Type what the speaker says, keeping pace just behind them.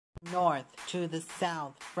North to the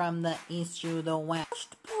south, from the east to the west. Touch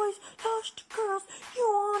the boys, touch the girls, you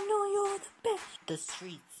all know you're the best. The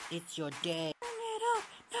streets, it's your day. Turn it up,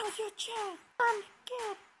 now's your chance. Time to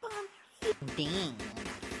get on your feet. Ding.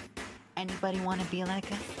 Anybody wanna be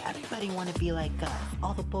like us? Everybody wanna be like us.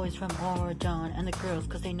 All the boys from Oregon and the girls,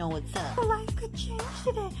 cause they know what's up. Your life could change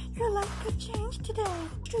today. Your life could change today.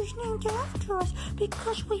 Streets named after us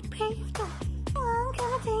because we paved them. I'm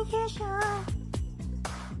gonna take your shot.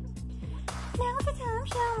 Now's the time,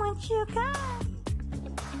 show what you got.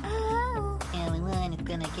 Oh, everyone is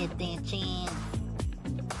gonna get their chance.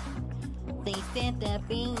 They said that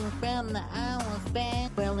being from the owl's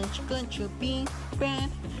bad. Well, it's good to be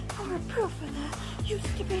bad. And we're proof of that.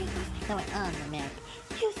 Used to be this. Now we're on the map.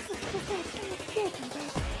 Used to be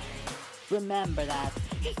this. Remember that.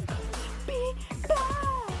 It's going to be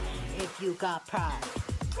bad. If you got pride,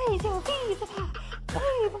 raise your V's up high.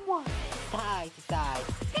 Wave them one. Side to side.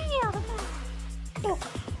 Feel the vibe.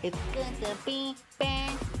 It's good to be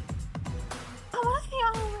bad. I wanna see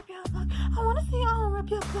all rip your block. I wanna see all rip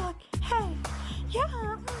your block. Hey, yeah,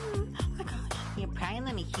 oh my gosh. You probably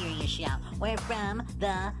let me hear you shout. We're from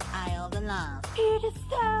the Isle of the Lost. Here to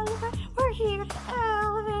celebrate, we're here to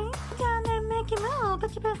elevate. Down there make you move,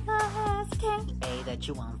 but you best not hesitate. Day that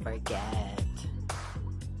you won't forget.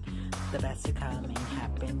 The best to come ain't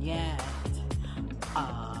happened yet.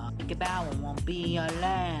 Think about what won't be your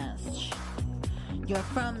last. You're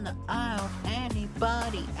from the Isle,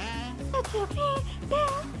 anybody ask? To be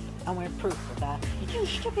bad. And we're proof of that. It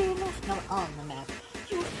used to be this. Now we're on the map.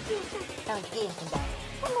 Used to be this. Now it's this and that.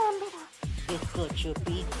 Remember that. It's good to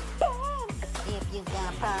be bad. If you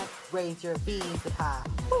got pride, raise your V's up high.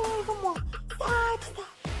 Wave them one, side to side.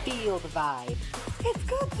 Feel the vibe. It's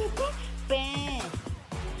good to be bad.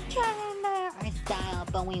 China, our style,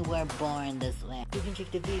 but we were born this way. You can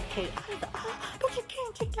check the VK out of the R, but you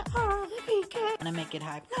can't check the R of the VK. Wanna make it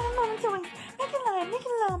hype? No, I'm doing. Make it live, make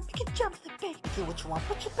it loud, make it jump to the beat. Do what you want,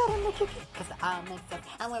 but you better make it get. Cause the R makes sense,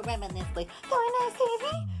 and we're reminiscently. So when I say V,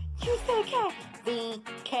 you say K.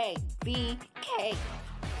 VK, VK.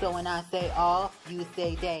 So when I say all, you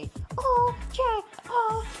say they. O, J,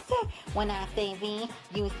 O, say. When I say V,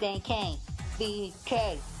 you say K.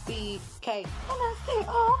 VK, VK. When I say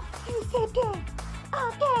all, you say day.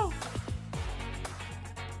 All day.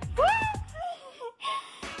 It's good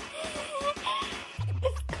to be bad.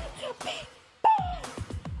 It's good to be bad.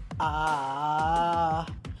 I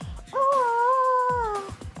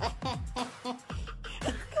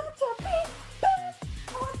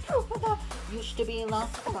want proof of that. Used to be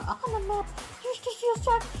lost, and we're on the map. Used to use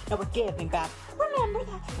tracks, now we're giving back. Remember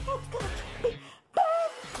that. It's good to be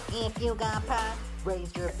bad. If you got pride,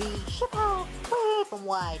 raise your beat. Ship high, wave them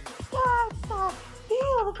wide. Side to side,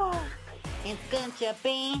 feel the vibe. It's good to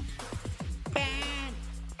be bad.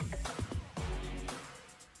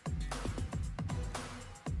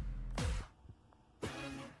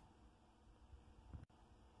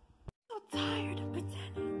 So tired of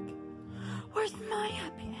pretending. Where's my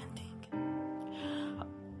happy ending?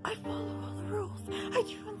 I follow all the rules. I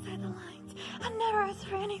drew inside the lines. I never asked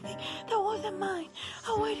for anything that wasn't mine. I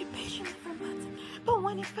waited patiently for months, but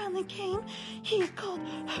when it finally came, he called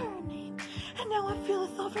her name. And now I feel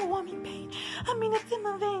this overwhelming pain. I mean, it's in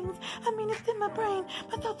my veins. I mean, it's in my brain.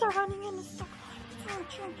 My thoughts are running in a circle like a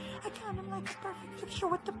torture. I count them like a perfect picture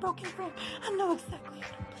with a broken frame. I know exactly how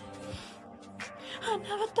to play. I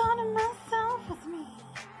never thought of myself as me.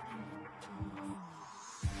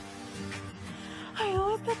 I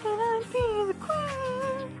always thought that I'd be the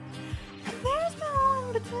queen. And there's no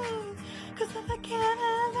in between. Cause if I can't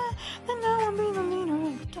have that, then I won't be the leader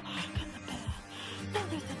in the dark and the bad. Now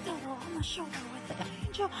there's a devil on my shoulder with an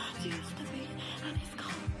angel used to be, and he's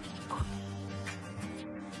calling me the queen.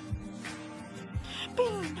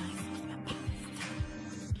 Being nice was my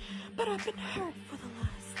past, but I've been hurt for the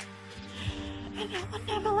last. And I will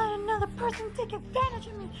never let another person take advantage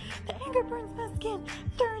of me. The anger burns my skin,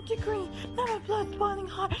 3rd degree. Now my blood's boiling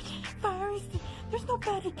hot, fiery sea. There's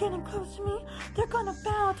nobody getting close to me. They're gonna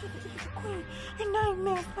bow to the evil queen. Your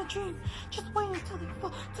nightmares, my dreams. Just wait until they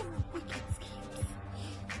fall to my wicked schemes.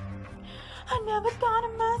 I never thought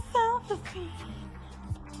of myself as being.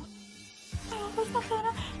 I always thought that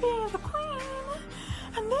I'd be the queen.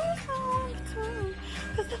 And there's no in between.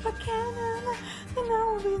 Cause if I can't have that, then I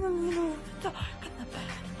will be the leader of the dark and the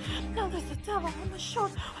bad. Now there's a devil on my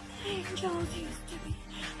shoulder with the angels used to be.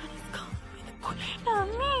 And he's calling me the queen. I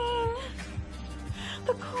mean,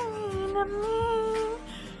 the queen, I mean.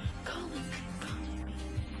 Calling me.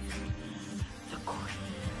 The queen,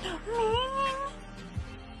 I mean.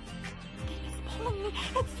 It's pulling me,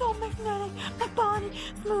 it's so magnetic. My body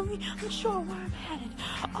is moving, I'm sure where I'm headed.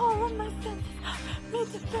 All of my senses made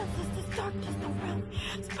defenseless. This darkness around me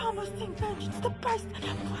is promising vengeance to burst,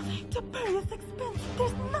 to bury its expense.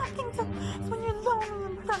 There's nothing to lose when you're lonely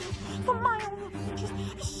and friendless. So my only interest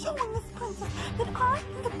is showing this princess that I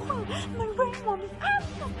am the queen, and my reign will be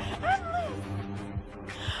endless.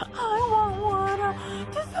 I want what I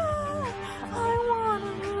deserve. I want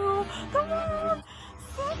to rule the world.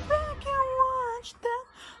 Sit back and watch them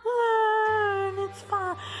learn. It's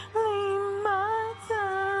finally my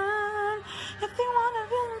turn. If they want a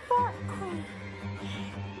villain for a queen,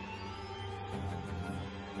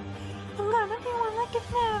 I'm gonna be one like I've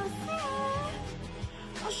never seen.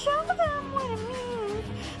 I'll show them what it means.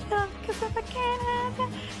 Cause if I can't have it,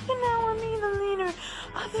 then now I'll be the leader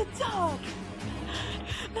of the dog.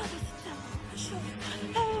 Now there's a devil who should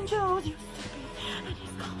angels used to be, and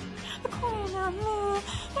he's calling the queen of me.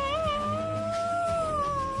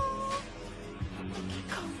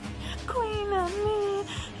 Calling the queen of me.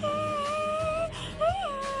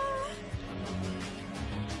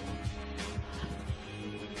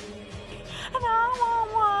 And I want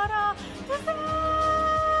what I deserve.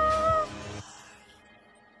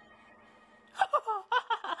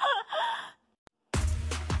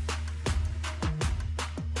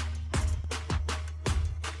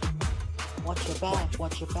 Watch your back,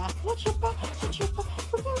 watch your back, watch your back, watch your back.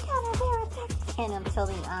 We can counter their attacks. And until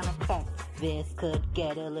the armor cracks, this could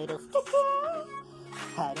get a little sticky.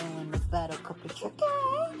 How to win this battle could be tricky.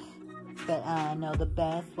 But I know the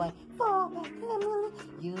best way. Fall back, let me leave.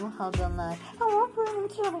 You hold the line. I won't bring him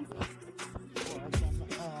to me. Force in the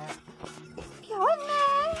air. It's killing me.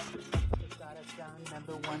 You got us down,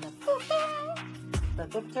 number one of 50. The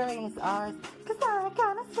victory is ours, cause I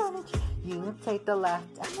got a strategy. You take the left,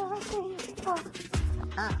 and the right thing you go.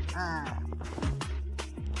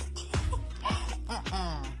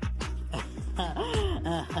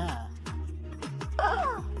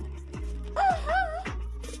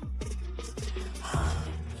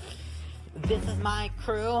 This is my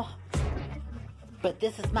crew, but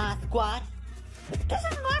this is my squad. This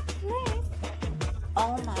is my place.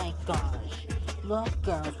 Oh my gosh. Look,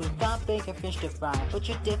 girls, we've got bigger fish to fry. Put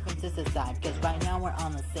your differences aside, cause right now we're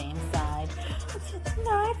on the same side. Until the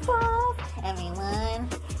night falls, everyone,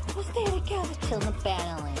 we'll stay together till the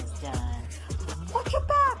battle is done. Watch your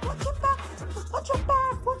back, watch your back, watch your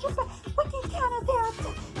back, watch your back. We can counter their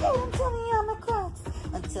attack until the armor cracks.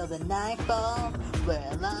 Until the night falls, we're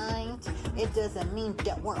aligned. It doesn't mean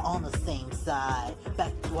that we're on the same side.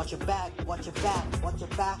 Back, watch your back, watch your back, watch your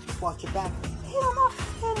back, watch your back. Hit him up,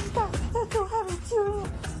 hit him back. They're too heavy to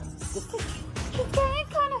This it's getting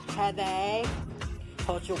kind of heavy.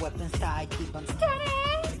 Hold your weapons tight, keep them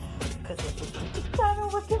steady. Cause if we keep together,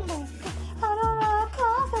 we can make it. I don't know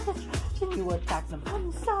cause of destruction. You attack them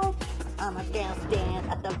on the side. I'm a girl stand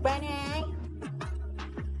at the ready.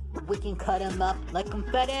 We can cut him up like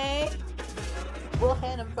confetti. We'll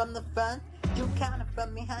hit him from the front. You counter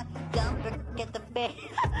from behind. Don't forget the fate.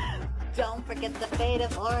 Don't forget the fate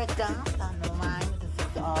of Oradon on the line. This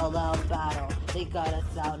is all out battle. They got us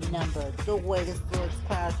outnumbered. The way the swords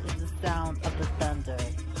crash is the sound of the thunder.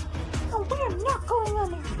 And we're not going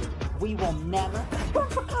under. We will never run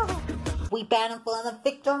for cover. We battle for the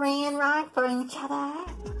victory and ride for each other.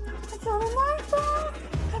 Until the night falls,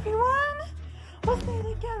 everyone, we'll stay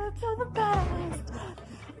together till the battle is done.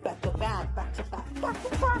 Back to back, back to back, back to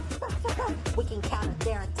back, back to back. We can counter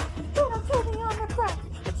their attack. Hit until the armor cracks.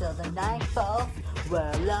 Until the night falls,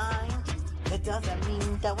 we're aligned. It doesn't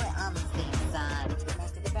mean that we're on the same side.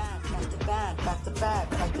 Back to the back, back to back, back to back,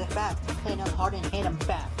 back to back. Hit them hard and hit them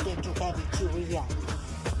back. They're too heavy to react.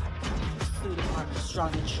 Suit of armor,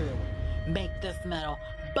 strong and true. Make this metal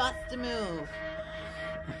bust a move.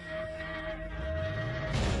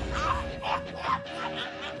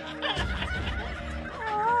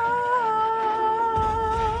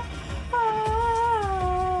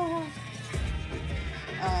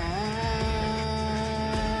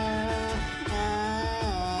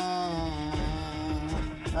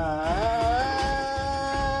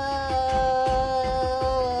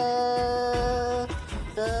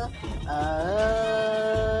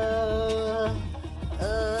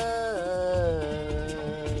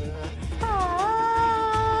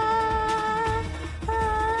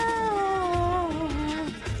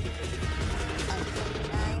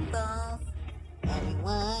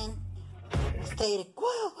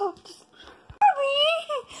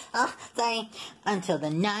 Until the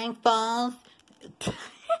night falls.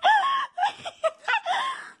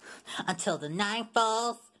 Until the night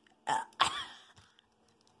falls.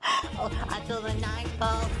 Until the night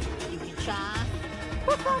falls. You can try.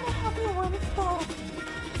 We're gonna have you when it's fall.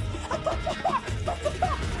 I got your back. Got your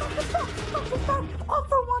back. Got your back. Got your back. All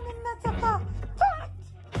for